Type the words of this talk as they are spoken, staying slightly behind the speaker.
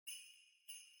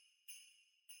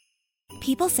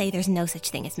People say there's no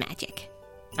such thing as magic.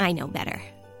 I know better.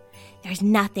 There's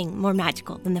nothing more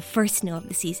magical than the first snow of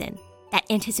the season, that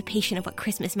anticipation of what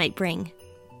Christmas might bring.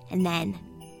 And then,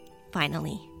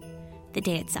 finally, the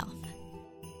day itself.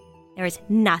 There is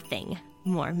nothing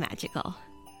more magical.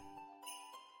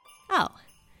 Oh,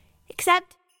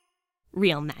 except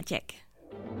real magic.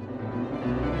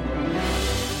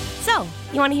 So,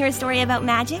 you want to hear a story about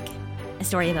magic? A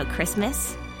story about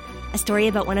Christmas? A story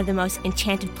about one of the most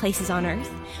enchanted places on Earth,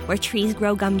 where trees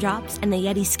grow gumdrops and the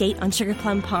Yetis skate on Sugar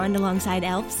Plum Pond alongside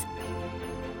elves?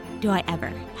 Do I ever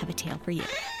have a tale for you?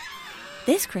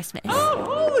 This Christmas... Oh,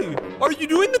 Holly! Are you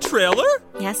doing the trailer?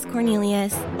 Yes,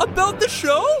 Cornelius. About the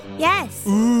show? Yes.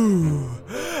 Ooh.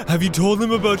 Have you told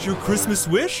them about your Christmas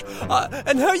wish?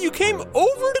 And how you came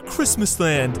over to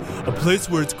Christmasland, a place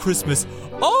where it's Christmas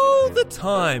all the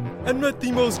time, and met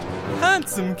the most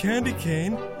handsome candy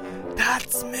cane?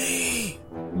 That's me.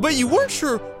 But you weren't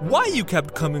sure why you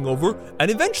kept coming over,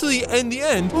 and eventually, in the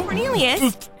end...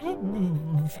 Cornelius!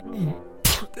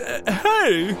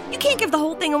 Hey! You can't give the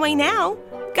whole thing away now.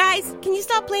 Guys, can you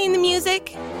stop playing the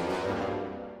music?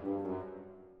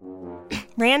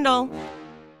 Randall.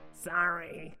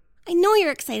 Sorry. I know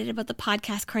you're excited about the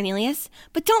podcast, Cornelius,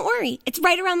 but don't worry, it's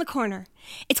right around the corner.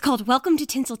 It's called Welcome to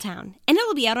Tinseltown, and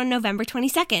it'll be out on November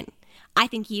 22nd. I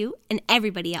think you and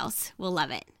everybody else will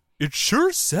love it. It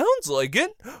sure sounds like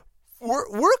it. Where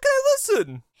can I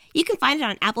listen? You can find it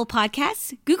on Apple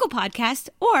Podcasts, Google Podcasts,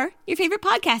 or your favorite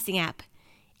podcasting app.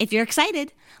 If you're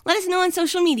excited, let us know on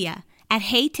social media at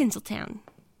Hey Tinseltown.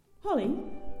 Holly?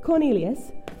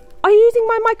 Cornelius? Are you using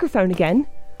my microphone again?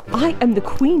 I am the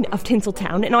queen of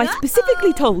Tinseltown, and I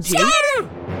specifically told you...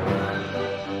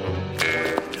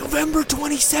 November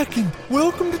 22nd.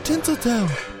 Welcome to Tinseltown.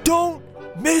 Don't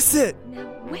miss it. Now,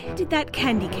 where did that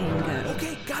candy cane go?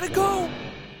 Okay, gotta go.